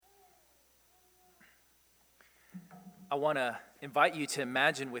I want to invite you to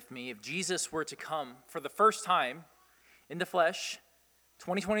imagine with me if Jesus were to come for the first time in the flesh,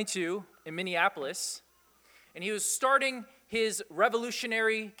 2022, in Minneapolis, and he was starting his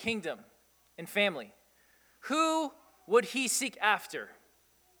revolutionary kingdom and family. Who would he seek after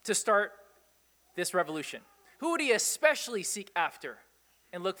to start this revolution? Who would he especially seek after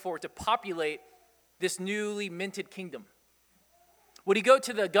and look for to populate this newly minted kingdom? Would he go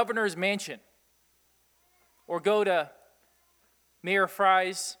to the governor's mansion? Or go to Mayor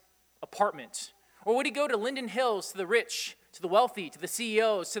Fry's apartment? Or would he go to Linden Hills, to the rich, to the wealthy, to the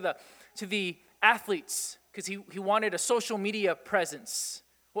CEOs, to the athletes, because he wanted a social media presence?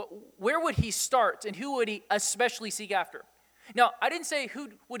 Where would he start, and who would he especially seek after? Now, I didn't say who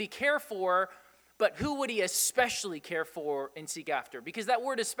would he care for, but who would he especially care for and seek after? Because that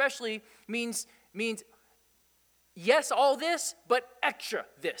word especially means yes, all this, but extra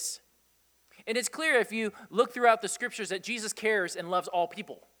this. And it's clear if you look throughout the scriptures that Jesus cares and loves all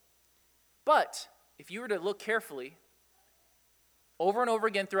people. But if you were to look carefully, over and over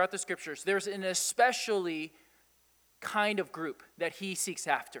again throughout the scriptures, there's an especially kind of group that he seeks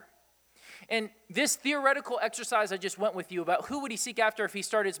after. And this theoretical exercise I just went with you about who would he seek after if he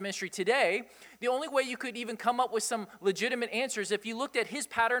started his ministry today, the only way you could even come up with some legitimate answers if you looked at his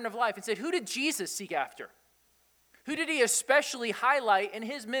pattern of life and said, who did Jesus seek after? Who did he especially highlight in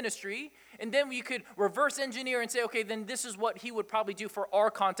his ministry? And then we could reverse engineer and say, okay, then this is what he would probably do for our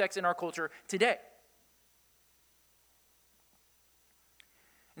context and our culture today.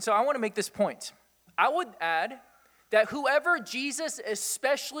 And so I want to make this point. I would add that whoever Jesus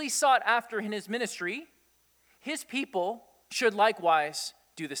especially sought after in his ministry, his people should likewise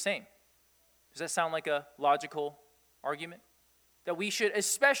do the same. Does that sound like a logical argument? That we should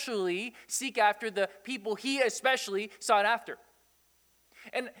especially seek after the people he especially sought after.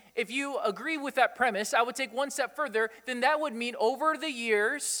 And if you agree with that premise, I would take one step further, then that would mean over the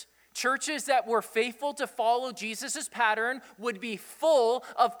years, churches that were faithful to follow Jesus' pattern would be full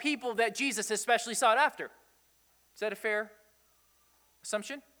of people that Jesus especially sought after. Is that a fair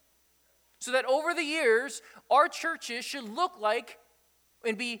assumption? So that over the years, our churches should look like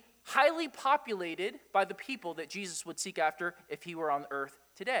and be highly populated by the people that Jesus would seek after if he were on earth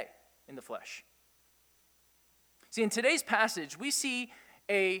today in the flesh. See, in today's passage, we see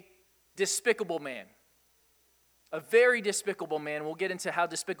a despicable man, a very despicable man. We'll get into how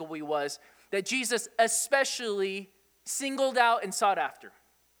despicable he was, that Jesus especially singled out and sought after.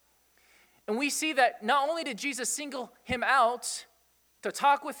 And we see that not only did Jesus single him out to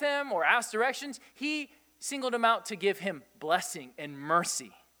talk with him or ask directions, he singled him out to give him blessing and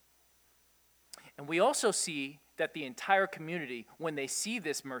mercy. And we also see that the entire community, when they see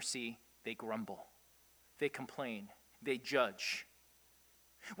this mercy, they grumble, they complain, they judge.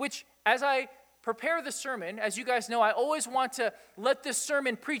 Which, as I prepare the sermon, as you guys know, I always want to let this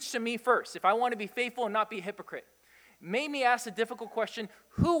sermon preach to me first, if I want to be faithful and not be a hypocrite. Made me ask the difficult question,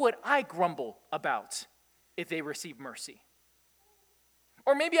 who would I grumble about if they receive mercy?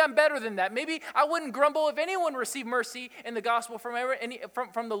 Or maybe I'm better than that. Maybe I wouldn't grumble if anyone received mercy in the gospel from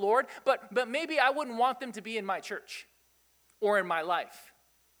the Lord, but maybe I wouldn't want them to be in my church or in my life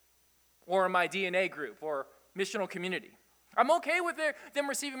or in my DNA group or missional community. I'm okay with them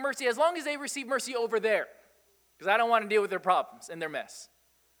receiving mercy as long as they receive mercy over there, because I don't want to deal with their problems and their mess.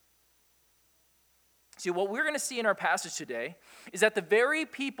 See, what we're going to see in our passage today is that the very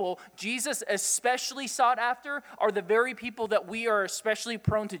people Jesus especially sought after are the very people that we are especially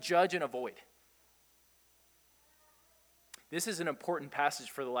prone to judge and avoid. This is an important passage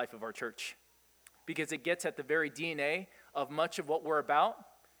for the life of our church because it gets at the very DNA of much of what we're about,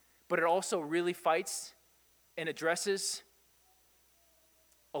 but it also really fights and addresses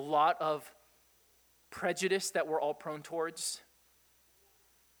a lot of prejudice that we're all prone towards.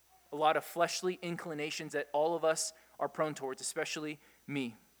 A lot of fleshly inclinations that all of us are prone towards, especially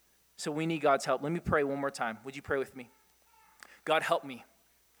me. So we need God's help. Let me pray one more time. Would you pray with me? God, help me.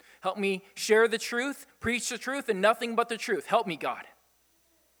 Help me share the truth, preach the truth, and nothing but the truth. Help me, God.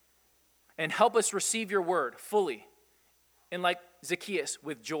 And help us receive your word fully. And like Zacchaeus,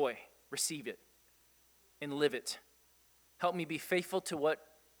 with joy, receive it and live it. Help me be faithful to what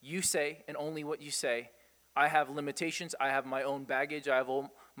you say and only what you say. I have limitations. I have my own baggage. I have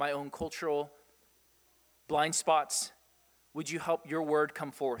my own cultural blind spots. Would you help your word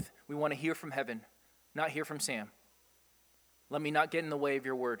come forth? We want to hear from heaven, not hear from Sam. Let me not get in the way of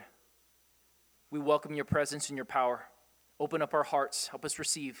your word. We welcome your presence and your power. Open up our hearts. Help us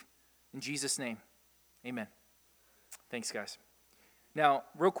receive. In Jesus' name, amen. Thanks, guys. Now,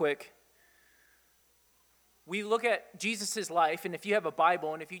 real quick, we look at Jesus' life, and if you have a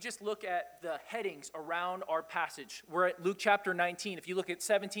Bible, and if you just look at the headings around our passage, we're at Luke chapter 19. If you look at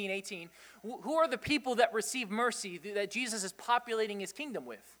 17, 18, who are the people that receive mercy that Jesus is populating his kingdom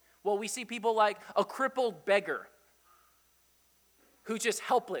with? Well, we see people like a crippled beggar who's just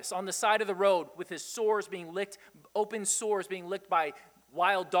helpless on the side of the road with his sores being licked, open sores being licked by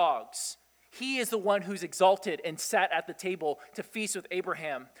wild dogs. He is the one who's exalted and sat at the table to feast with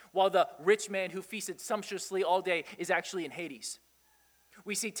Abraham, while the rich man who feasted sumptuously all day is actually in Hades.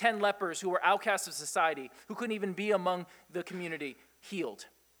 We see 10 lepers who were outcasts of society, who couldn't even be among the community, healed.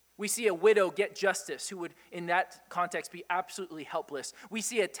 We see a widow get justice, who would, in that context, be absolutely helpless. We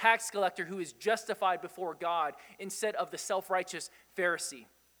see a tax collector who is justified before God instead of the self-righteous Pharisee.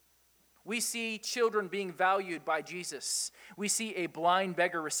 We see children being valued by Jesus. We see a blind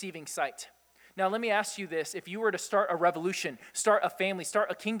beggar receiving sight. Now, let me ask you this. If you were to start a revolution, start a family,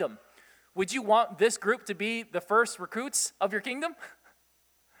 start a kingdom, would you want this group to be the first recruits of your kingdom?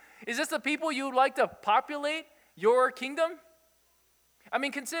 Is this the people you would like to populate your kingdom? I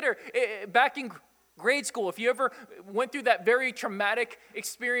mean, consider, back in grade school, if you ever went through that very traumatic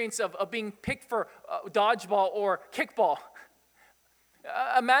experience of being picked for dodgeball or kickball,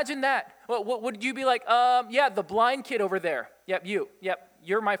 imagine that. What would you be like? Yeah, the blind kid over there. Yep, you. Yep,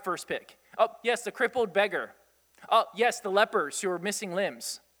 you're my first pick. Oh, yes, the crippled beggar. Oh, yes, the lepers who are missing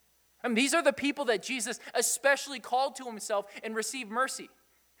limbs. I mean, these are the people that Jesus especially called to himself and received mercy.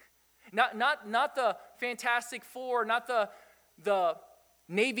 Not the Fantastic Four, not the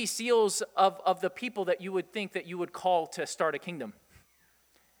Navy SEALs of the people that you would think that you would call to start a kingdom.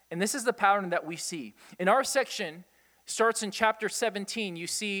 And this is the pattern that we see. In our section, starts in chapter 17, you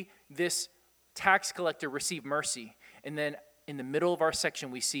see this tax collector receive mercy. And then in the middle of our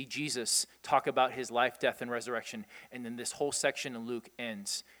section, we see Jesus talk about his life, death, and resurrection. And then this whole section in Luke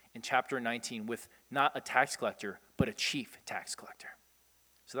ends in chapter 19 with not a tax collector, but a chief tax collector.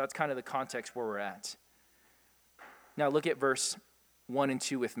 So that's kind of the context where we're at. Now look at verse 1 and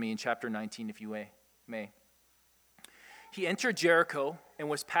 2 with me in chapter 19, if you may. He entered Jericho and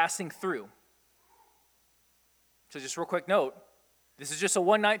was passing through. So just real quick note, this is just a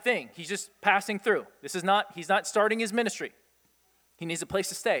one-night thing. He's just passing through. He's not starting his ministry. He needs a place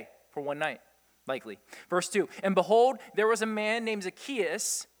to stay for one night, likely. Verse 2, and behold, there was a man named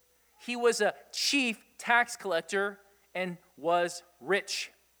Zacchaeus. He was a chief tax collector and was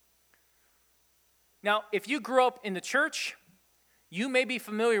rich. Now, if you grew up in the church, you may be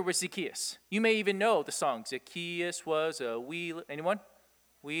familiar with Zacchaeus. You may even know the song, Zacchaeus was a anyone?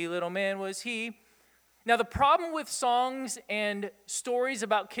 Wee little man was he. Now, the problem with songs and stories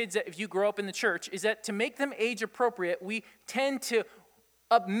about kids that if you grow up in the church is that to make them age appropriate, we tend to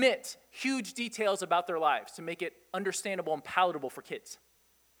omit huge details about their lives to make it understandable and palatable for kids.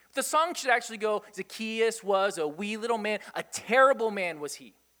 The song should actually go, Zacchaeus was a wee little man, a terrible man was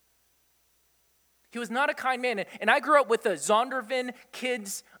he. He was not a kind man. And I grew up with the Zondervan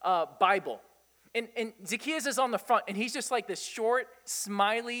Kids Bible. And Zacchaeus is on the front, and he's just like this short,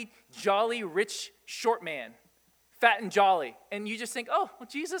 smiley, jolly, rich, short man, fat and jolly. And you just think, oh, well,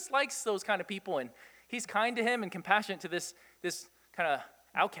 Jesus likes those kind of people, and he's kind to him and compassionate to this kind of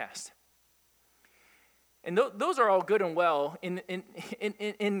outcast. And those are all good and well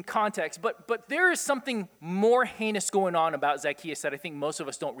in context, but there is something more heinous going on about Zacchaeus that I think most of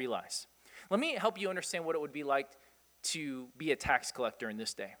us don't realize. Let me help you understand what it would be like to be a tax collector in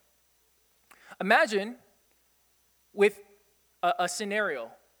this day. Imagine with a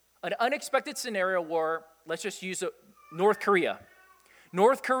scenario, an unexpected scenario where, let's just use North Korea.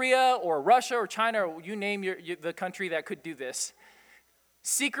 North Korea or Russia or China, or you name the country that could do this,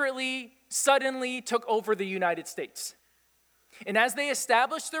 secretly, suddenly took over the United States. And as they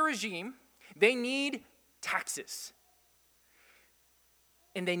establish their regime, they need taxes.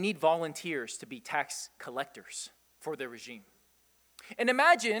 And they need volunteers to be tax collectors for their regime. And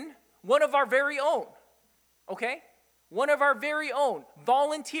imagine one of our very own, okay? One of our very own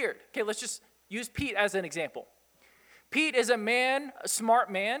volunteered. Okay, let's just use Pete as an example. Pete is a man, a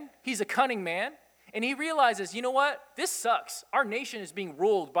smart man. He's a cunning man. And he realizes, you know what? This sucks. Our nation is being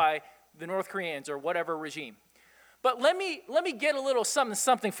ruled by the North Koreans or whatever regime. But let me get a little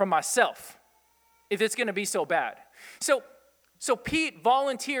something from myself if it's going to be so bad. So Pete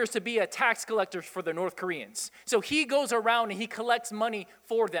volunteers to be a tax collector for the North Koreans. So he goes around and he collects money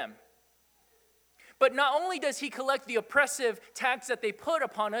for them. But not only does he collect the oppressive tax that they put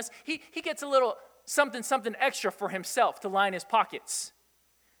upon us, he gets a little something extra for himself to line his pockets.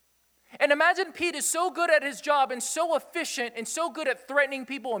 And imagine Pete is so good at his job and so efficient and so good at threatening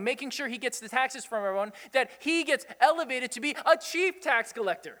people and making sure he gets the taxes from everyone that he gets elevated to be a chief tax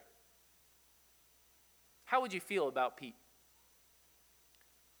collector. how would you feel about Pete?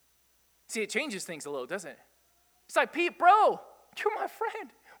 See, it changes things a little, doesn't it? It's like, Pete, bro, you're my friend.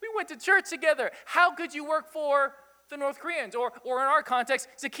 We went to church together. How could you work for the North Koreans? Or in our context,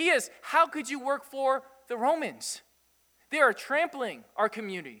 Zacchaeus, how could you work for the Romans? They are trampling our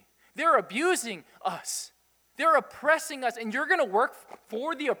community. They're abusing us. They're oppressing us, and you're going to work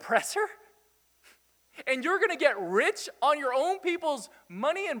for the oppressor? And you're going to get rich on your own people's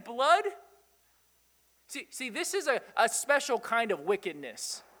money and blood? See, this is a special kind of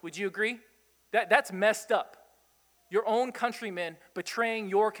wickedness. Would you agree? That's messed up. Your own countryman betraying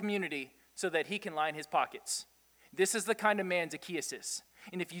your community so that he can line his pockets. This is the kind of man Zacchaeus is.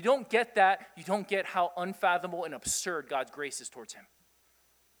 And if you don't get that, you don't get how unfathomable and absurd God's grace is towards him.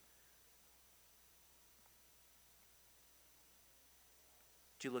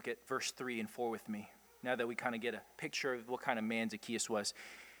 Would you look at verse 3 and 4 with me, now that we kind of get a picture of what kind of man Zacchaeus was.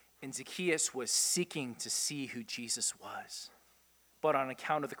 And Zacchaeus was seeking to see who Jesus was. But on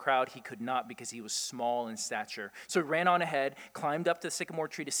account of the crowd, he could not because he was small in stature. So he ran on ahead, climbed up the sycamore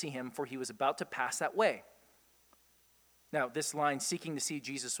tree to see him, for he was about to pass that way. Now, this line, seeking to see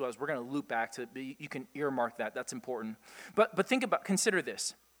Jesus was, we're going to loop back to it. You can earmark that. That's important. But consider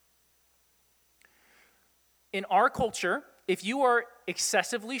this. In our culture, if you are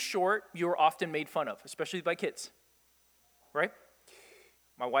excessively short, you are often made fun of, especially by kids. Right?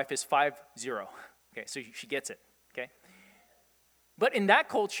 My wife is 5'0". Okay, so she gets it. Okay? But in that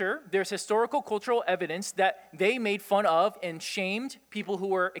culture, there's historical cultural evidence that they made fun of and shamed people who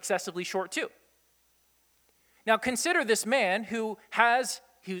were excessively short too. Now consider this man who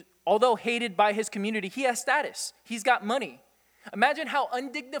although hated by his community, he has status. He's got money. Imagine how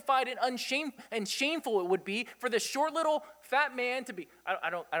undignified and shameful it would be for this short little fat man to be. I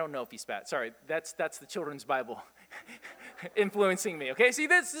don't know if he's fat. Sorry, that's the children's Bible influencing me. Okay, see,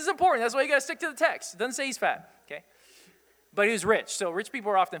 this is important. That's why you got to stick to the text. It doesn't say he's fat. Okay. But he was rich. So rich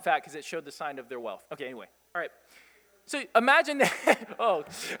people are often fat because it showed the sign of their wealth. Okay, anyway. All right. So imagine that. All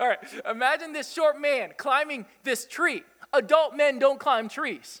right. Imagine this short man climbing this tree. Adult men don't climb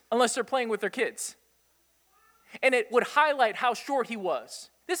trees unless they're playing with their kids. And it would highlight how short he was.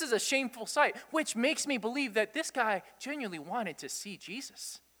 This is a shameful sight, which makes me believe that this guy genuinely wanted to see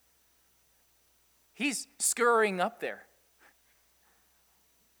Jesus. He's scurrying up there.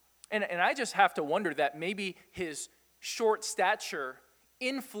 And I just have to wonder that maybe his short stature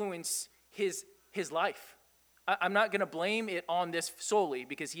influence his life. I'm not going to blame it on this solely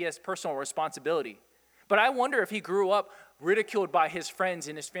because he has personal responsibility. But I wonder if he grew up ridiculed by his friends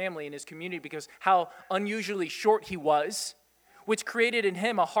and his family and his community because how unusually short he was, which created in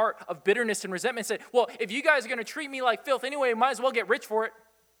him a heart of bitterness and resentment. Said, well, if you guys are going to treat me like filth anyway, might as well get rich for it.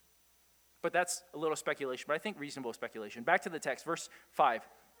 But that's a little speculation, but I think reasonable speculation. Back to the text, verse 5.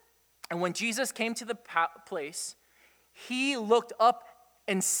 And when Jesus came to the place, he looked up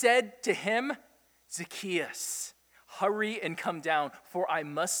and said to him, Zacchaeus, hurry and come down, for I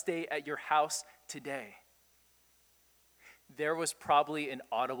must stay at your house today. There was probably an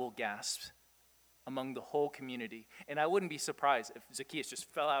audible gasp among the whole community, and I wouldn't be surprised if Zacchaeus just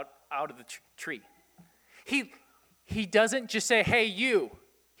fell out of the tree. He doesn't just say, hey, you.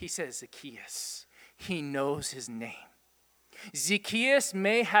 He says, Zacchaeus. He knows his name. Zacchaeus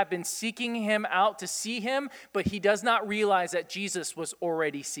may have been seeking him out to see him, but he does not realize that Jesus was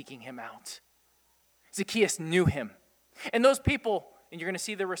already seeking him out. Zacchaeus knew him. And those people, and you're going to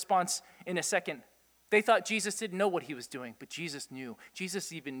see their response in a second, they thought Jesus didn't know what he was doing, but Jesus knew.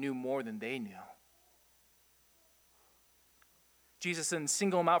 Jesus even knew more than they knew. Jesus didn't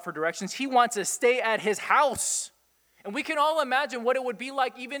single him out for directions. He wants to stay at his house. And we can all imagine what it would be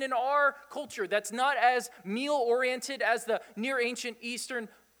like even in our culture that's not as meal-oriented as the Near Ancient Eastern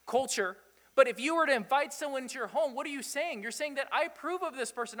culture. But if you were to invite someone into your home, what are you saying? You're saying that I approve of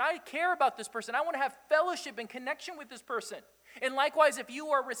this person. I care about this person. I want to have fellowship and connection with this person. And likewise, if you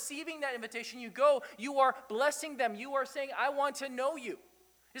are receiving that invitation, you are blessing them. You are saying, I want to know you.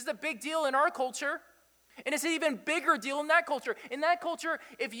 This is a big deal in our culture. And it's an even bigger deal in that culture. In that culture,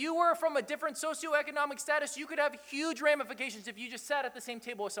 if you were from a different socioeconomic status, you could have huge ramifications if you just sat at the same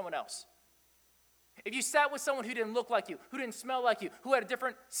table as someone else. If you sat with someone who didn't look like you, who didn't smell like you, who had a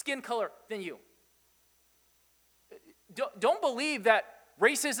different skin color than you. Don't believe that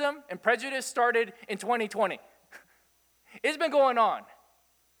racism and prejudice started in 2020. It's been going on.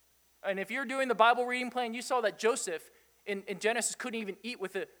 And if you're doing the Bible reading plan, you saw that Joseph in Genesis couldn't even eat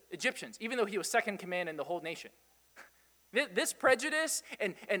with the Egyptians, even though he was second in command in the whole nation. This prejudice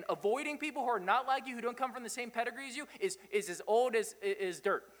and avoiding people who are not like you, who don't come from the same pedigree as you, is as old as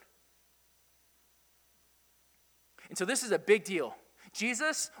dirt. And so this is a big deal.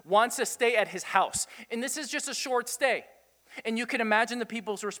 Jesus wants to stay at his house. And this is just a short stay. And you can imagine the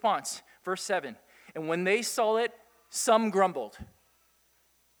people's response. Verse 7. And when they saw it, some grumbled.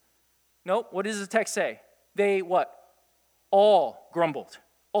 No, what does the text say? They what? All grumbled.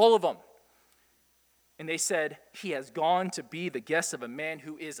 All of them. And they said, he has gone to be the guest of a man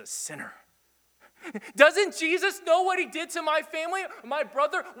who is a sinner. Doesn't Jesus know what he did to my family, my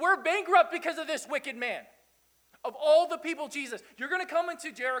brother? We're bankrupt because of this wicked man. Of all the people, Jesus, you're going to come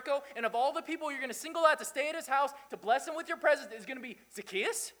into Jericho, and of all the people you're going to single out to stay at his house, to bless him with your presence, is going to be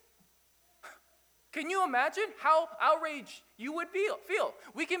Zacchaeus? Can you imagine how outraged you would feel?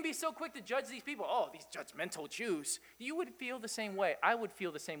 We can be so quick to judge these people. Oh, these judgmental Jews. You would feel the same way. I would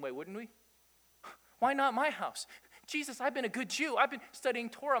feel the same way, wouldn't we? Why not my house? Jesus, I've been a good Jew. I've been studying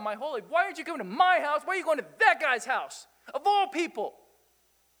Torah my whole life. Why aren't you coming to my house? Why are you going to that guy's house? Of all people.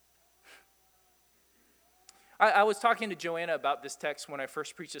 I was talking to Joanna about this text when I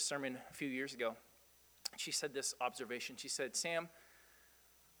first preached a sermon a few years ago. She said this observation. She said, Sam,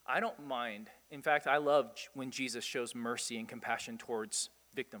 I don't mind. In fact, I love when Jesus shows mercy and compassion towards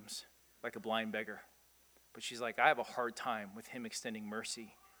victims, like a blind beggar. But she's like, I have a hard time with him extending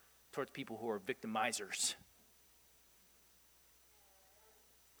mercy towards people who are victimizers.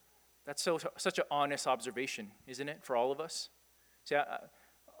 That's such an honest observation, isn't it, for all of us? See,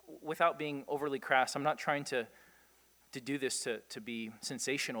 without being overly crass, I'm not trying to do this to be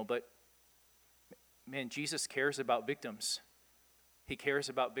sensational, but man, Jesus cares about victims. He cares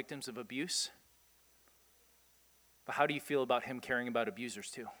about victims of abuse. But how do you feel about him caring about abusers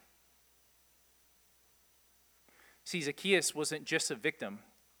too? See, Zacchaeus wasn't just a victim,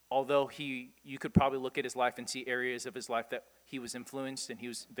 although you could probably look at his life and see areas of his life that he was influenced and he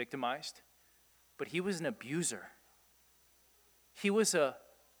was victimized. But he was an abuser. He was a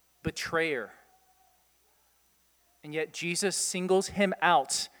betrayer. And yet Jesus singles him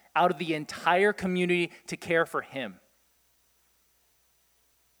out of the entire community to care for him.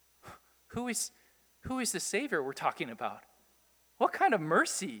 Who is the Savior we're talking about? What kind of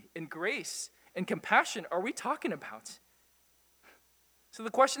mercy and grace and compassion are we talking about? So the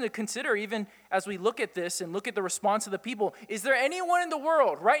question to consider, even as we look at this and look at the response of the people, is there anyone in the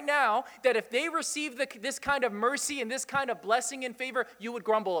world right now that if they receive this kind of mercy and this kind of blessing and favor, you would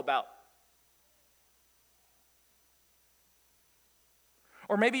grumble about?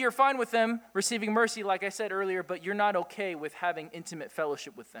 Or maybe you're fine with them receiving mercy, like I said earlier, but you're not okay with having intimate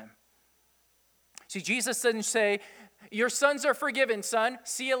fellowship with them. See, Jesus didn't say, your sins are forgiven, son.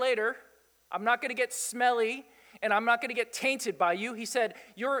 See you later. I'm not going to get smelly, and I'm not going to get tainted by you. He said,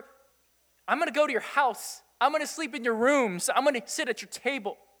 I'm going to go to your house. I'm going to sleep in your rooms. I'm going to sit at your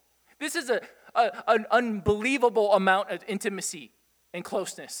table. This is an unbelievable amount of intimacy and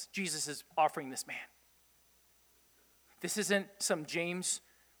closeness Jesus is offering this man. This isn't some James,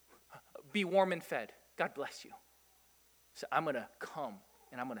 be warm and fed. God bless you. So I'm going to come,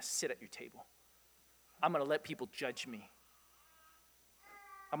 and I'm going to sit at your table. I'm going to let people judge me.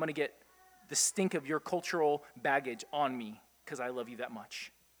 I'm going to get the stink of your cultural baggage on me because I love you that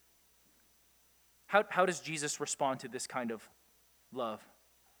much. How does Jesus respond to this kind of love?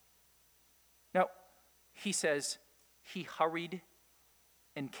 Now, he says, he hurried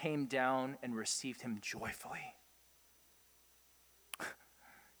and came down and received him joyfully.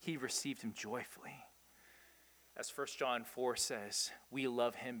 He received him joyfully. As 1 John 4 says, we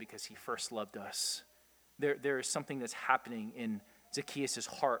love him because he first loved us. There is something that's happening in Zacchaeus'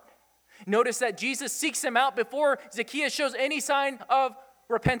 heart. Notice that Jesus seeks him out before Zacchaeus shows any sign of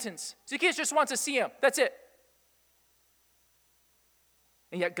repentance. Zacchaeus just wants to see him. That's it.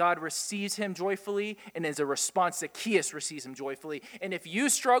 And yet God receives him joyfully, and as a response, Zacchaeus receives him joyfully. And if you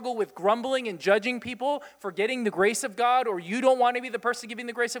struggle with grumbling and judging people for getting the grace of God, or you don't want to be the person giving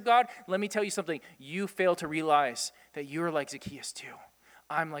the grace of God, let me tell you something. You fail to realize that you're like Zacchaeus too.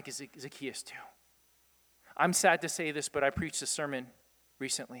 I'm like Zacchaeus too. I'm sad to say this, but I preached a sermon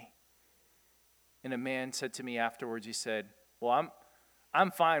recently. And a man said to me afterwards, he said, well,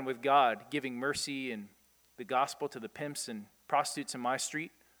 I'm fine with God giving mercy and the gospel to the pimps and prostitutes in my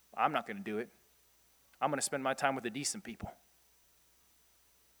street. I'm not going to do it. I'm going to spend my time with the decent people.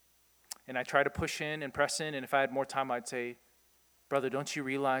 And I try to push in and press in, and if I had more time, I'd say, brother, don't you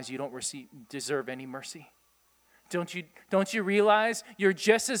realize you don't deserve any mercy? Don't you realize you're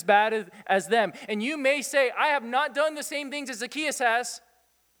just as bad as them? And you may say, I have not done the same things as Zacchaeus has.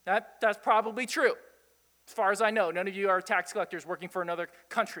 That's probably true. As far as I know, none of you are tax collectors working for another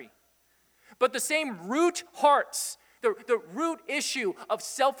country. But the same root hearts, the root issue of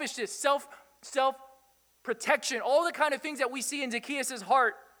selfishness, self-protection, all the kind of things that we see in Zacchaeus'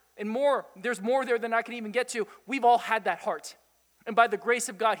 heart, and more, there's more there than I can even get to. We've all had that heart. And by the grace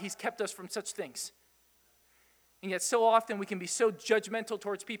of God, he's kept us from such things. And yet so often we can be so judgmental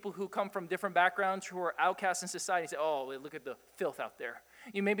towards people who come from different backgrounds, who are outcasts in society, and say, oh, look at the filth out there.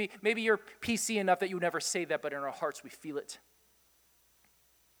 Maybe you're PC enough that you would never say that, but in our hearts we feel it.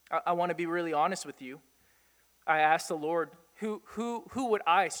 I want to be really honest with you. I asked the Lord, who would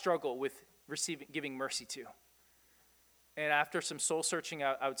I struggle with giving mercy to? And after some soul searching,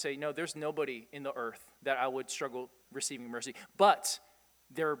 I would say, no, there's nobody in the earth that I would struggle receiving mercy. But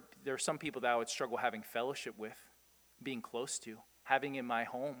there are some people that I would struggle having fellowship with, being close to, having in my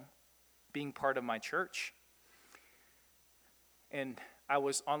home, being part of my church. And I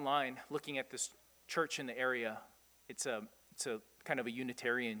was online looking at this church in the area. It's a kind of a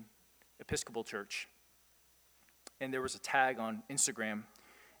Unitarian Episcopal church. And there was a tag on Instagram,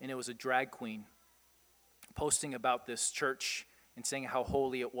 and it was a drag queen posting about this church and saying how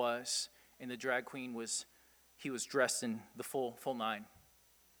holy it was. And the drag queen was dressed in the full nine.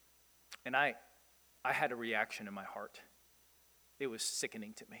 And I had a reaction in my heart. It was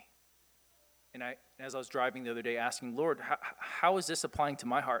sickening to me. And as I was driving the other day asking, Lord, how is this applying to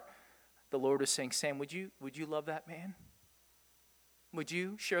my heart? The Lord was saying, Sam, would you love that man? Would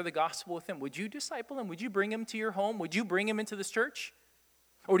you share the gospel with him? Would you disciple him? Would you bring him to your home? Would you bring him into this church?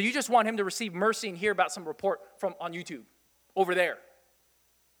 Or do you just want him to receive mercy and hear about some report on YouTube over there?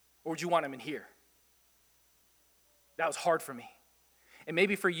 Or would you want him in here? That was hard for me. And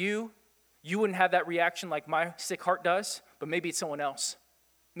maybe for you, you wouldn't have that reaction like my sick heart does, but maybe it's someone else.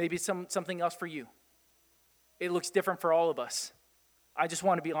 Maybe it's something else for you. It looks different for all of us. I just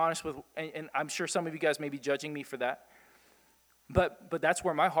want to be honest with, and I'm sure some of you guys may be judging me for that. But that's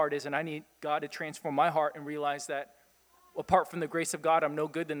where my heart is, and I need God to transform my heart and realize that apart from the grace of God, I'm no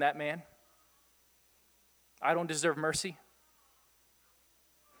good than that man. I don't deserve mercy.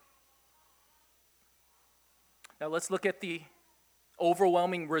 Now let's look at the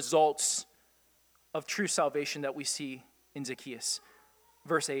overwhelming results of true salvation that we see in Zacchaeus.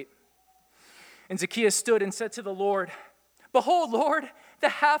 Verse 8. And Zacchaeus stood and said to the Lord, Behold, Lord, the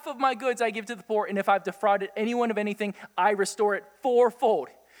half of my goods I give to the poor, and if I've defrauded anyone of anything, I restore it fourfold.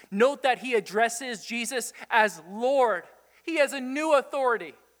 Note that he addresses Jesus as Lord. He has a new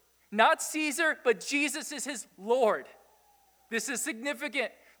authority. Not Caesar, but Jesus is his Lord. This is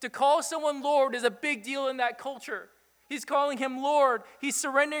significant. To call someone Lord is a big deal in that culture. He's calling him Lord. He's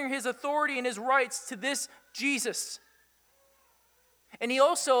surrendering his authority and his rights to this Jesus. And he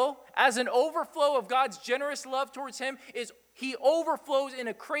also, as an overflow of God's generous love towards him, he overflows in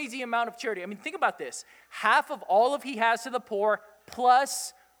a crazy amount of charity. I mean, think about this. Half of all of he has to the poor,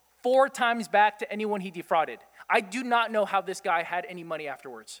 plus 4 times back to anyone he defrauded. I do not know how this guy had any money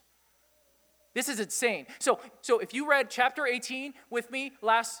afterwards. This is insane. So if you read chapter 18 with me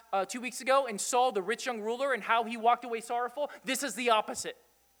last 2 weeks ago and saw the rich young ruler and how he walked away sorrowful, this is the opposite.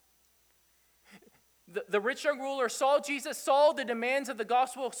 The rich young ruler saw Jesus, saw the demands of the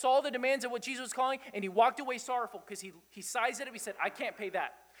gospel, saw the demands of what Jesus was calling, and he walked away sorrowful because he sized it up. He said, I can't pay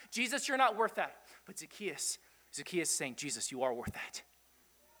that. Jesus, you're not worth that. But Zacchaeus is saying, Jesus, you are worth that.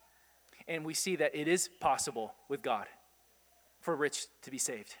 And we see that it is possible with God for rich to be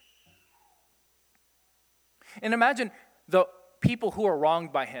saved. And imagine the people who are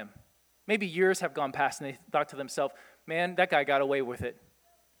wronged by him. Maybe years have gone past and they thought to themselves, man, that guy got away with it.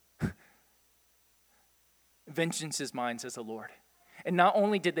 Vengeance is mine, says the Lord. And not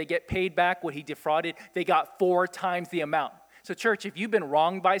only did they get paid back what he defrauded, they got 4 times the amount. So church, if you've been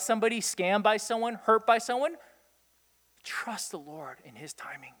wronged by somebody, scammed by someone, hurt by someone, trust the Lord in his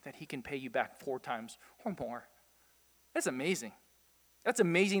timing that he can pay you back 4 times or more. That's amazing. That's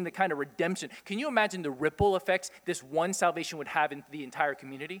amazing, the kind of redemption. Can you imagine the ripple effects this one salvation would have in the entire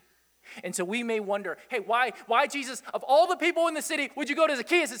community? And so we may wonder, hey, why Jesus, of all the people in the city, would you go to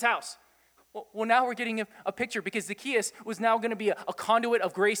Zacchaeus' house? Well, now we're getting a picture because Zacchaeus was now going to be a conduit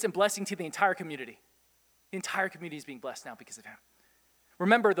of grace and blessing to the entire community. The entire community is being blessed now because of him.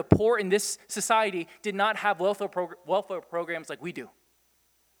 Remember, the poor in this society did not have welfare programs like we do.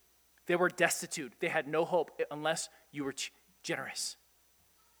 They were destitute. They had no hope unless you were generous.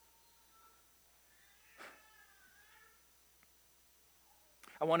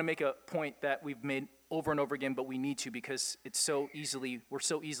 I want to make a point that we've made over and over again, but we need to because we're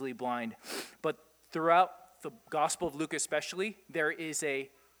so easily blind. But throughout the Gospel of Luke especially, there is a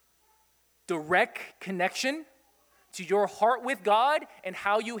direct connection to your heart with God and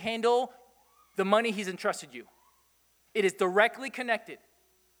how you handle the money he's entrusted you. It is directly connected.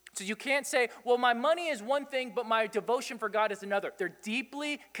 So you can't say, well, my money is one thing, but my devotion for God is another. They're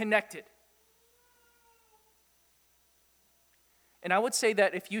deeply connected. And I would say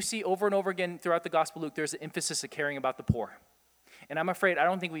that if you see over and over again throughout the Gospel of Luke, there's an emphasis of caring about the poor. And I'm afraid I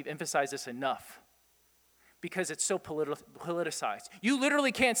don't think we've emphasized this enough because it's so politicized. You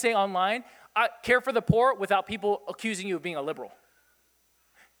literally can't say online, I care for the poor without people accusing you of being a liberal.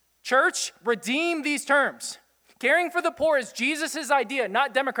 Church, redeem these terms. Caring for the poor is Jesus' idea,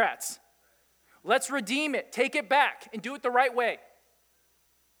 not Democrats. Let's redeem it, take it back, and do it the right way.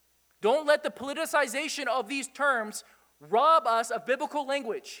 Don't let the politicization of these terms rob us of biblical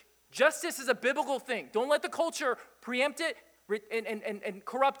language. Justice is a biblical thing. Don't let the culture preempt it and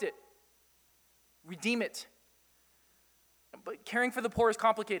corrupt it. Redeem it. But caring for the poor is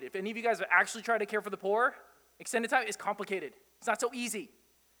complicated. If any of you guys have actually tried to care for the poor, extended time is complicated. It's not so easy.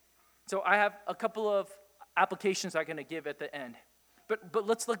 So I have a couple of applications I'm going to give at the end. But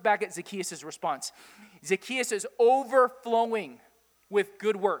let's look back at Zacchaeus' response. Zacchaeus is overflowing with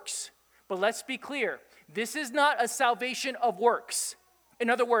good works. But let's be clear, this is not a salvation of works. In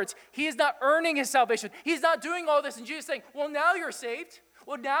other words, he is not earning his salvation. He's not doing all this and Jesus saying, well, now you're saved.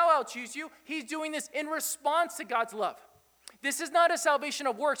 Well, now I'll choose you. He's doing this in response to God's love. This is not a salvation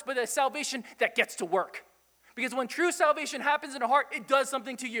of works, but a salvation that gets to work. Because when true salvation happens in a heart, it does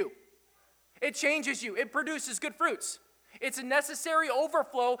something to you. It changes you. It produces good fruits. It's a necessary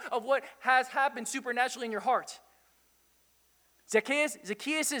overflow of what has happened supernaturally in your heart.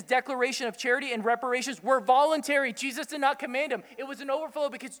 Zacchaeus' declaration of charity and reparations were voluntary. Jesus did not command him. It was an overflow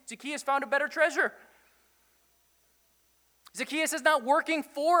because Zacchaeus found a better treasure. Zacchaeus is not working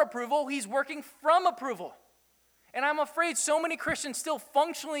for approval. He's working from approval. And I'm afraid so many Christians still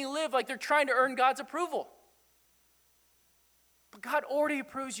functionally live like they're trying to earn God's approval. But God already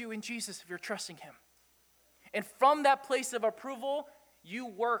approves you in Jesus if you're trusting him. And from that place of approval, you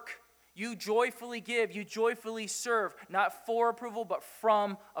work, you joyfully give, you joyfully serve, not for approval, but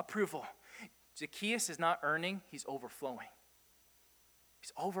from approval. Zacchaeus is not earning, he's overflowing.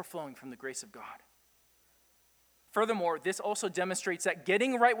 He's overflowing from the grace of God. Furthermore, this also demonstrates that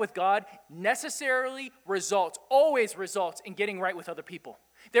getting right with God necessarily always results in getting right with other people.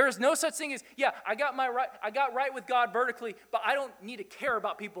 There is no such thing as, I got right with God vertically, but I don't need to care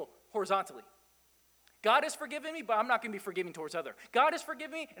about people horizontally. God has forgiven me, but I'm not going to be forgiving towards others. God has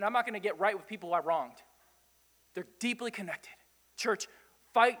forgiven me, and I'm not going to get right with people I wronged. They're deeply connected. Church,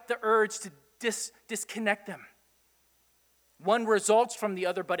 fight the urge to disconnect them. One results from the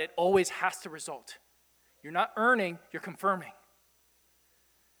other, but it always has to result. You're not earning, you're confirming.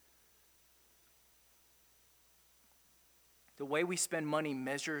 The way we spend money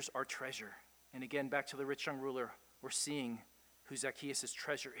measures our treasure. And again, back to the rich young ruler, we're seeing who Zacchaeus'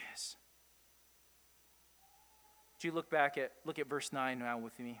 treasure is. Would you look at verse 9 now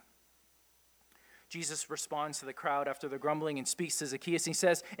with me? Jesus responds to the crowd after the grumbling and speaks to Zacchaeus. And he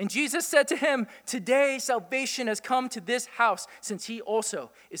says, and Jesus said to him, today salvation has come to this house, since he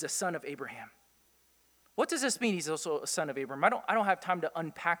also is a son of Abraham. What does this mean? He's also a son of Abraham. I don't have time to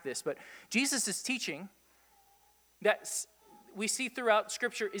unpack this, but Jesus is teaching that we see throughout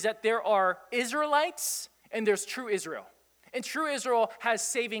Scripture is that there are Israelites and there's true Israel. And true Israel has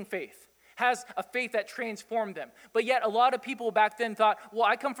saving faith, has a faith that transformed them. But yet a lot of people back then thought, well,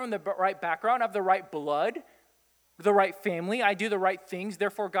 I come from the right background, I have the right blood, the right family, I do the right things,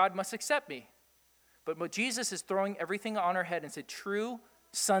 therefore God must accept me. But Jesus is throwing everything on our head and said, true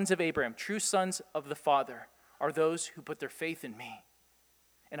sons of Abraham, true sons of the Father, are those who put their faith in me.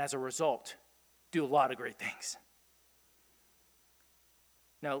 And as a result, do a lot of great things.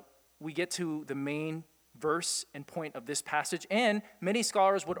 Now, we get to the main verse and point of this passage, and many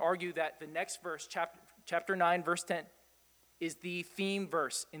scholars would argue that the next verse, chapter 9, verse 10, is the theme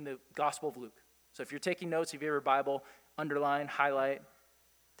verse in the Gospel of Luke. So if you're taking notes, if you have your Bible, underline, highlight,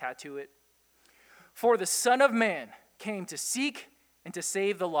 tattoo it. For the Son of Man came to seek and to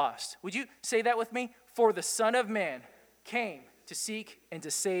save the lost. Would you say that with me? For the Son of Man came to seek and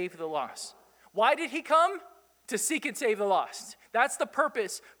to save the lost. Why did he come? To seek and save the lost. That's the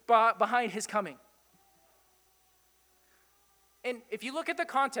purpose behind his coming. And if you look at the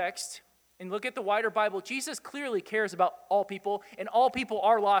context and look at the wider Bible, Jesus clearly cares about all people, and all people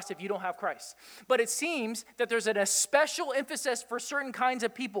are lost if you don't have Christ. But it seems that there's a special emphasis for certain kinds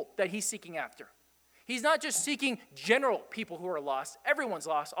of people that he's seeking after. He's not just seeking general people who are lost. Everyone's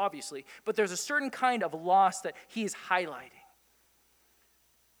lost, obviously, but there's a certain kind of loss that he is highlighting.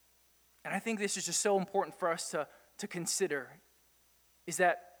 And I think this is just so important for us to consider, is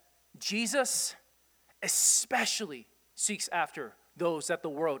that Jesus especially seeks after those that the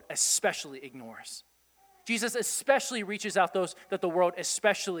world especially ignores. Jesus especially reaches out those that the world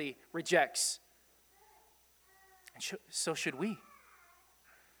especially rejects. And so should we.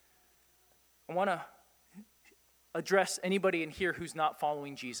 I want to address anybody in here who's not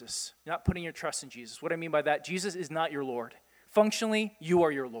following Jesus, not putting your trust in Jesus. What I mean by that, Jesus is not your Lord. Functionally, you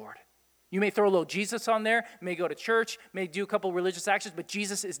are your Lord. You may throw a little Jesus on there, may go to church, may do a couple religious actions, but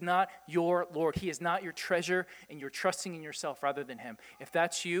Jesus is not your Lord. He is not your treasure, and you're trusting in yourself rather than him. If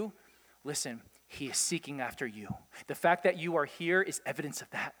that's you, listen, he is seeking after you. The fact that you are here is evidence of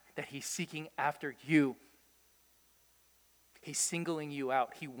that he's seeking after you. He's singling you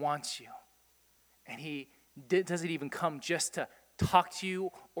out. He wants you. And he doesn't even come just to talk to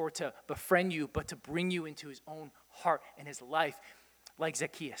you or to befriend you, but to bring you into his own heart and his life, like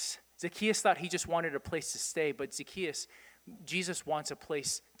Zacchaeus. Zacchaeus thought he just wanted a place to stay, but Jesus wants a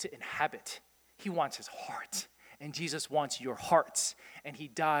place to inhabit. He wants his heart, and Jesus wants your hearts, and he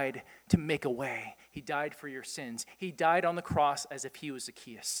died to make a way. He died for your sins. He died on the cross as if he was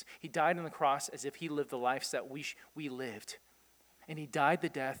Zacchaeus. He died on the cross as if he lived the lives that we lived, and he died the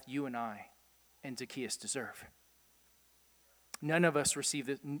death you and I and Zacchaeus deserve. None of us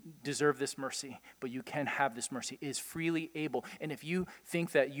deserve this mercy, but you can have this mercy. It is freely able. And if you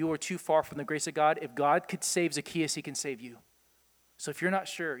think that you are too far from the grace of God, if God could save Zacchaeus, he can save you. So if you're not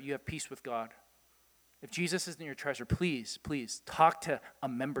sure you have peace with God, if Jesus isn't your treasure, please talk to a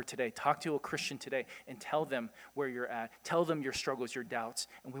member today. Talk to a Christian today and tell them where you're at. Tell them your struggles, your doubts,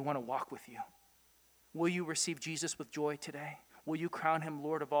 and we want to walk with you. Will you receive Jesus with joy today? Will you crown him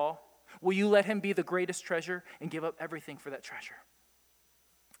Lord of all? Will you let him be the greatest treasure and give up everything for that treasure?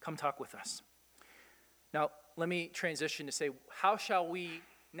 Come talk with us. Now, let me transition to say, how shall we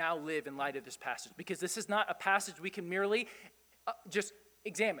now live in light of this passage? Because this is not a passage we can merely just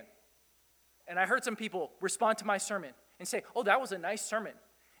examine. And I heard some people respond to my sermon and say, oh, that was a nice sermon.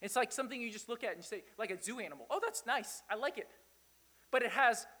 It's like something you just look at and you say, like a zoo animal. Oh, that's nice. I like it. But it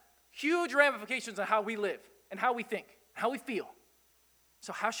has huge ramifications on how we live and how we think, how we feel.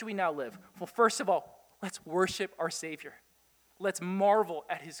 So how should we now live? Well, first of all, let's worship our Savior. Let's marvel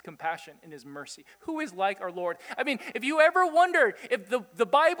at his compassion and his mercy. Who is like our Lord? I mean, if you ever wondered if the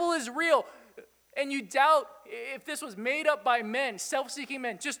Bible is real and you doubt if this was made up by men, self-seeking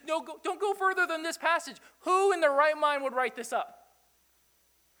men, just don't go further than this passage. Who in their right mind would write this up?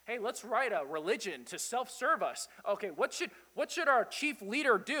 Hey, let's write a religion to self-serve us. Okay, what should our chief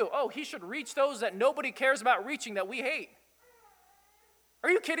leader do? Oh, he should reach those that nobody cares about reaching, that we hate. Are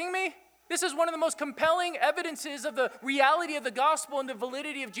you kidding me? This is one of the most compelling evidences of the reality of the gospel and the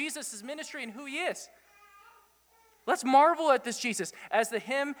validity of Jesus' ministry and who he is. Let's marvel at this Jesus. As the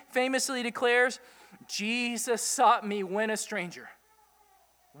hymn famously declares, Jesus sought me when a stranger,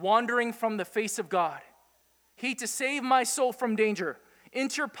 wandering from the face of God. He, to save my soul from danger,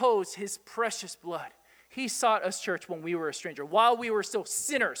 interposed his precious blood. He sought us, church, when we were a stranger. While we were still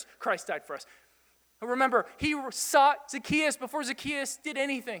sinners, Christ died for us. Remember, he sought Zacchaeus before Zacchaeus did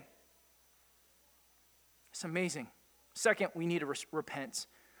anything. It's amazing. Second, we need to repent.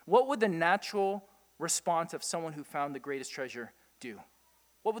 What would the natural response of someone who found the greatest treasure do?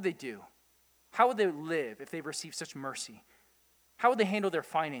 What would they do? How would they live if they received such mercy? How would they handle their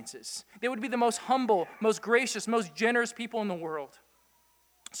finances? They would be the most humble, most gracious, most generous people in the world.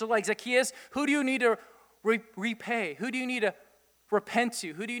 So like Zacchaeus, who do you need to repay? Who do you need to repent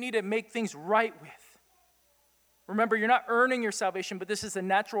to? Who do you need to make things right with? Remember, you're not earning your salvation, but this is the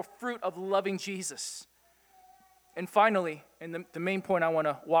natural fruit of loving Jesus. And finally, and the main point I want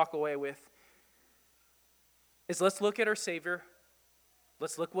to walk away with, is let's look at our Savior.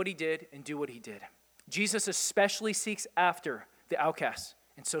 Let's look what he did and do what he did. Jesus especially seeks after the outcasts,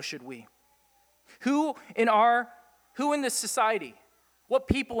 and so should we. Who in this society, what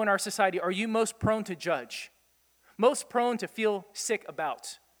people in our society are you most prone to judge? Most prone to feel sick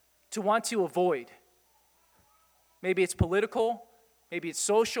about, to want to avoid? Maybe it's political, maybe it's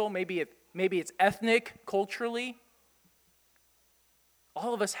social, maybe it's ethnic, culturally.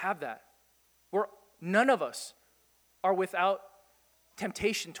 All of us have that. None of us are without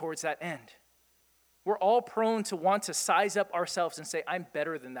temptation towards that end. We're all prone to want to size up ourselves and say, I'm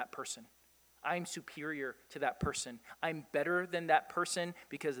better than that person. I'm superior to that person. I'm better than that person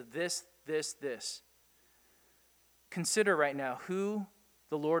because of this. Consider right now who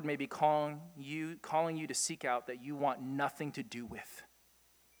the Lord may be calling you to seek out that you want nothing to do with.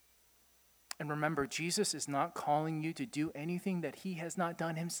 And remember, Jesus is not calling you to do anything that he has not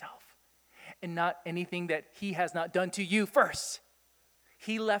done himself, and not anything that he has not done to you first.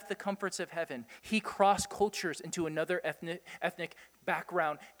 He left the comforts of heaven. He crossed cultures into another ethnic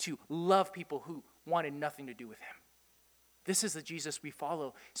background to love people who wanted nothing to do with him. This is the Jesus we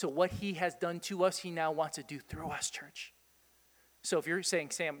follow. So what he has done to us, he now wants to do through us, church. So if you're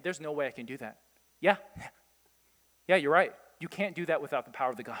saying, Sam, there's no way I can do that. Yeah, you're right. You can't do that without the power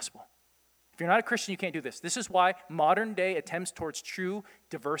of the gospel. If you're not a Christian, you can't do this. This is why modern day attempts towards true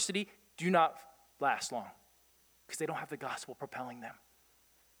diversity do not last long. because they don't have the gospel propelling them.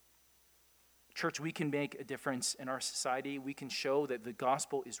 Church, we can make a difference in our society. We can show that the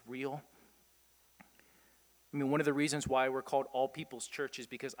gospel is real. I mean, one of the reasons why we're called All People's Church is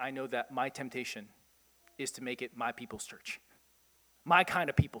because I know that my temptation is to make it my people's church. My kind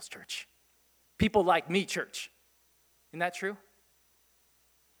of people's church. People like me church. Isn't that true?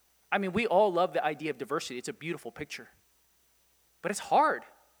 I mean, we all love the idea of diversity. It's a beautiful picture. But it's hard.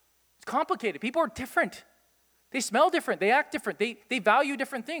 It's complicated. People are different. They smell different. They act different. They value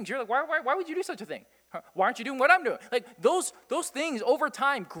different things. You're like, why would you do such a thing? Why aren't you doing what I'm doing? Like those things over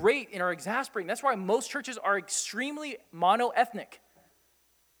time grate and are exasperating. That's why most churches are extremely mono-ethnic.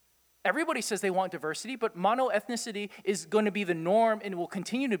 Everybody says they want diversity, but mono-ethnicity is going to be the norm and will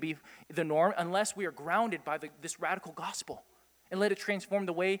continue to be the norm unless we are grounded by this radical gospel and let it transform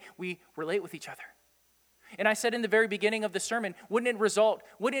the way we relate with each other. And I said in the very beginning of the sermon, wouldn't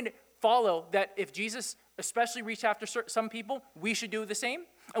it follow that if Jesus especially reached after some people, we should do the same?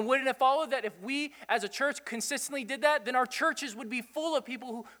 And wouldn't it follow that if we as a church consistently did that, then our churches would be full of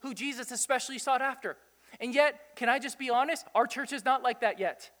people who Jesus especially sought after? And yet, can I just be honest? Our church is not like that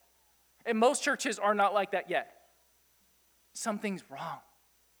yet. And most churches are not like that yet. Something's wrong.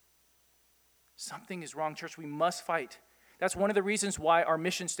 Something is wrong, church. We must fight. That's one of the reasons why our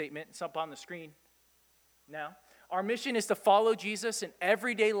mission statement, it's up on the screen now. Our mission is to follow Jesus in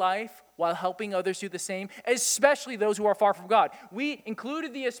everyday life while helping others do the same, especially those who are far from God. We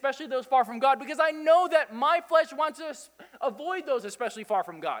included the especially those far from God because I know that my flesh wants to avoid those especially far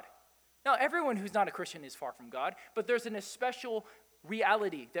from God. Now, everyone who's not a Christian is far from God, but there's an especial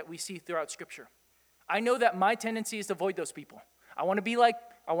reality that we see throughout Scripture. I know that my tendency is to avoid those people. I want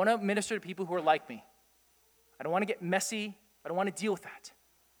to minister to people who are like me. I don't want to get messy. I don't want to deal with that.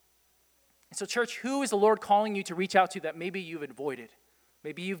 And so, church, who is the Lord calling you to reach out to that maybe you've avoided,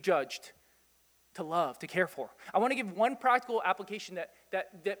 maybe you've judged, to love, to care for? I want to give one practical application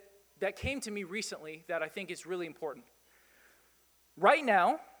that came to me recently that I think is really important. Right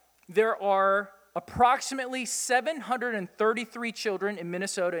now, there are approximately 733 children in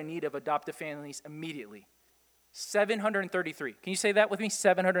Minnesota in need of adoptive families immediately. 733. Can you say that with me?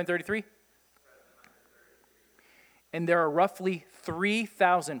 733? And there are roughly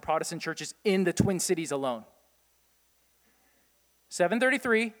 3,000 Protestant churches in the Twin Cities alone.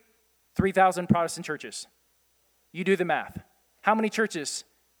 733, 3,000 Protestant churches. You do the math. How many churches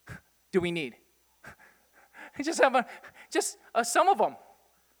do we need? Just some of them.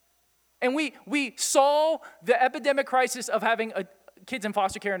 And we saw the epidemic crisis of having kids in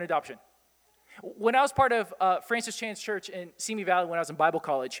foster care and adoption. When I was part of Francis Chan's church in Simi Valley when I was in Bible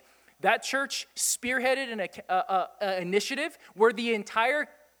college, that church spearheaded an initiative where the entire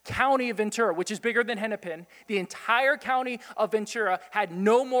county of Ventura, which is bigger than Hennepin, the entire county of Ventura had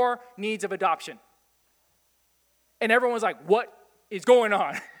no more needs of adoption. And everyone was like, what is going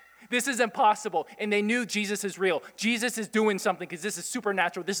on? This is impossible. And they knew Jesus is real. Jesus is doing something because this is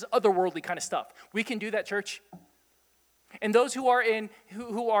supernatural. This is otherworldly kind of stuff. We can do that, church. And those who are in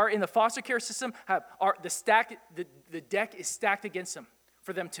the foster care system the deck is stacked against them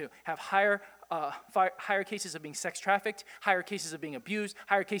for them to have higher cases of being sex trafficked, higher cases of being abused,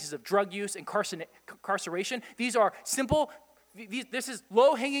 higher cases of drug use, incarceration. These are simple. This is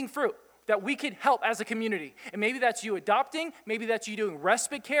low-hanging fruit that we can help as a community. And maybe that's you adopting, maybe that's you doing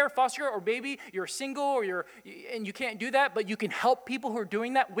respite care, foster care, or maybe you're single and you can't do that, but you can help people who are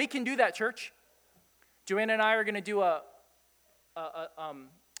doing that. We can do that, church. Joanna and I are going to do a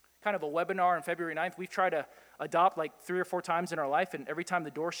kind of a webinar on February 9th. We've tried to adopt like 3 or 4 times in our life, and every time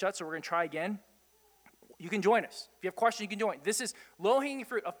the door shuts, so we're going to try again. You can join us. If you have questions, you can join. This is low-hanging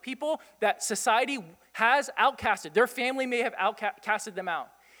fruit of people that society has outcasted. Their family may have outcasted them out.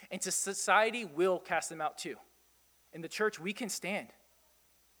 And society will cast them out too. In the church, we can stand.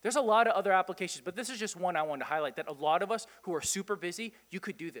 There's a lot of other applications, but this is just one I wanted to highlight, that a lot of us who are super busy, you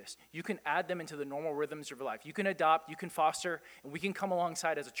could do this. You can add them into the normal rhythms of your life. You can adopt, you can foster, and we can come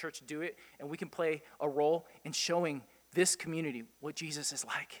alongside as a church to do it, and we can play a role in showing this community what Jesus is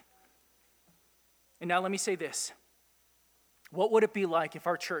like. And now let me say this. What would it be like if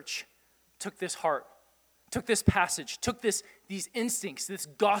our church took this heart, took this passage, took these instincts, this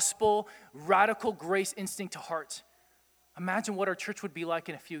gospel, radical grace instinct to heart? Imagine what our church would be like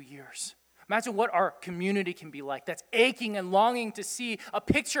in a few years. Imagine what our community can be like that's aching and longing to see a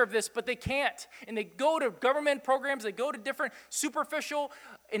picture of this, but they can't. And they go to government programs, they go to different superficial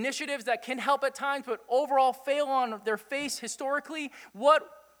initiatives that can help at times, but overall fail on their face historically. What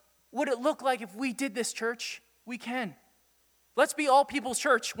would it look like if we did this, church? We can. Let's be all people's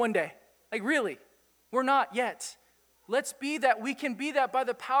church one day. Like really. We're not yet. Let's be that. We can be that by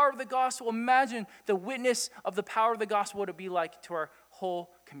the power of the gospel. Imagine the witness of the power of the gospel, what it would be like to our whole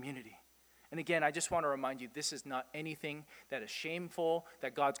community. And again, I just want to remind you, this is not anything that is shameful,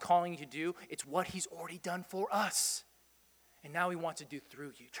 that God's calling you to do. It's what he's already done for us. And now he wants to do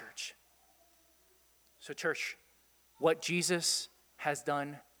through you, church. So church, what Jesus has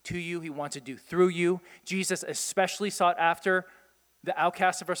done to you, he wants to do through you. Jesus especially sought after the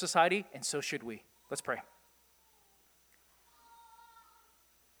outcasts of our society, and so should we. Let's pray.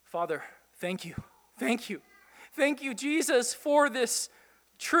 Father, thank you. Thank you. Thank you, Jesus, for this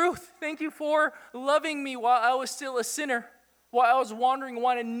truth. Thank you for loving me while I was still a sinner, while I was wandering,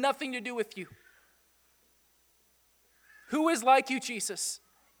 wanted nothing to do with you. Who is like you, Jesus?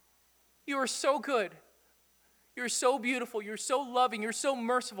 You are so good. You're so beautiful. You're so loving. You're so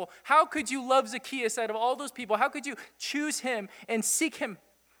merciful. How could you love Zacchaeus out of all those people? How could you choose him and seek him?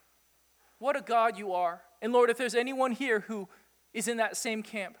 What a God you are. And Lord, if there's anyone here who is in that same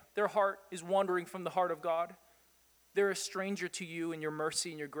camp, their heart is wandering from the heart of God, they're a stranger to you and your mercy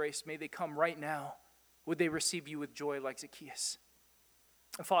and your grace. May they come right now. Would they receive you with joy like Zacchaeus?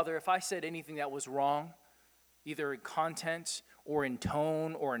 And Father, if I said anything that was wrong, either in content or in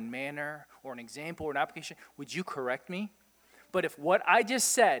tone or in manner or an example or an application, would you correct me? But if what I just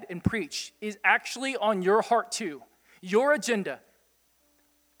said and preached is actually on your heart too, your agenda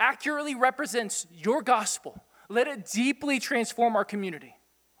accurately represents your gospel, let it deeply transform our community,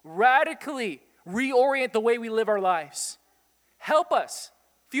 radically reorient the way we live our lives. Help us,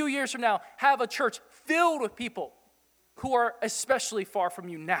 a few years from now, have a church filled with people who are especially far from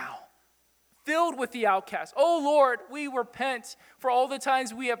you now, filled with the outcast. Oh Lord, we repent for all the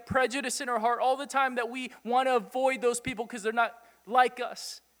times we have prejudice in our heart, all the time that we want to avoid those people because they're not like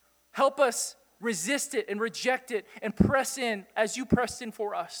us. Help us resist it and reject it and press in as you pressed in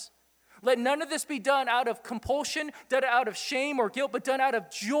for us. Let none of this be done out of compulsion, done out of shame or guilt, but done out of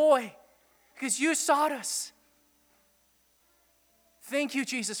joy because you sought us. Thank you,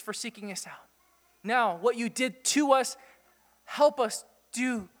 Jesus, for seeking us out. Now, what you did to us, help us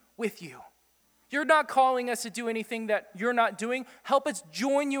do with you. You're not calling us to do anything that you're not doing. Help us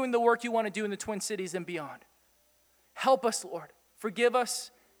join you in the work you want to do in the Twin Cities and beyond. Help us, Lord. Forgive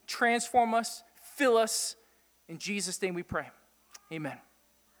us, transform us, fill us. In Jesus' name we pray. Amen.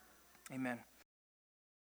 Amen.